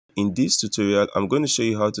In this tutorial, I'm going to show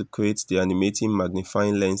you how to create the animating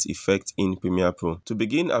magnifying lens effect in Premiere Pro. To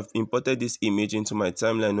begin, I've imported this image into my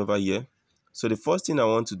timeline over here. So the first thing I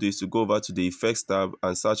want to do is to go over to the Effects tab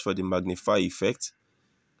and search for the Magnify Effect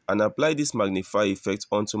and apply this Magnify Effect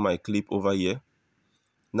onto my clip over here.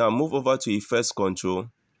 Now move over to Effects Control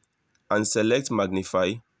and select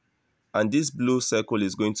Magnify. And this blue circle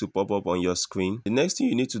is going to pop up on your screen. The next thing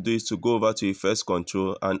you need to do is to go over to Effects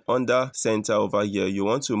Control, and under Center over here, you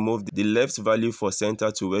want to move the left value for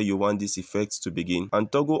center to where you want this effect to begin,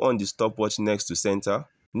 and toggle on the stopwatch next to center.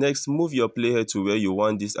 Next, move your playhead to where you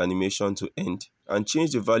want this animation to end, and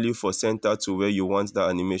change the value for center to where you want that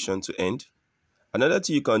animation to end. Another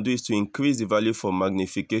thing you can do is to increase the value for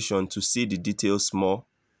magnification to see the details more.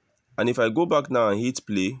 And if I go back now and hit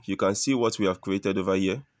play, you can see what we have created over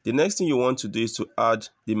here. The next thing you want to do is to add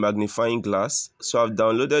the magnifying glass. So I've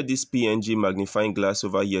downloaded this PNG magnifying glass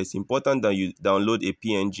over here. It's important that you download a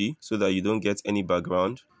PNG so that you don't get any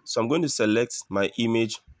background. So I'm going to select my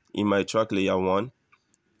image in my track layer 1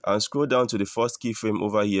 and scroll down to the first keyframe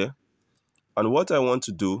over here. And what I want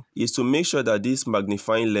to do is to make sure that this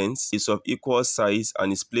magnifying lens is of equal size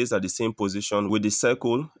and is placed at the same position with the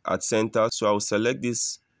circle at center. So I'll select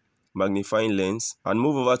this magnifying lens and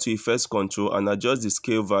move over to Effects Control and adjust the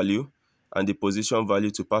scale value and the position value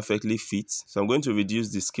to perfectly fit. So I'm going to reduce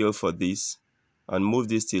the scale for this and move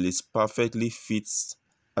this till it perfectly fits.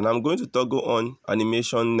 And I'm going to toggle on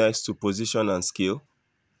animation next to position and scale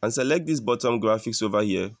and select this bottom graphics over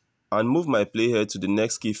here and move my playhead to the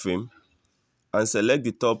next keyframe and select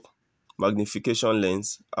the top magnification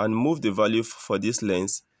lens and move the value for this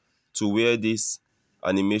lens to where this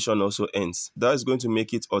animation also ends. That is going to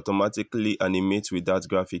make it automatically animate with that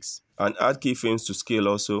graphics, and add keyframes to scale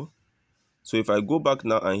also. So if I go back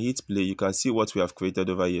now and hit play, you can see what we have created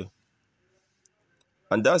over here.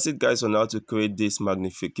 And that's it guys on how to create this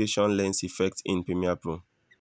magnification lens effect in Premiere Pro.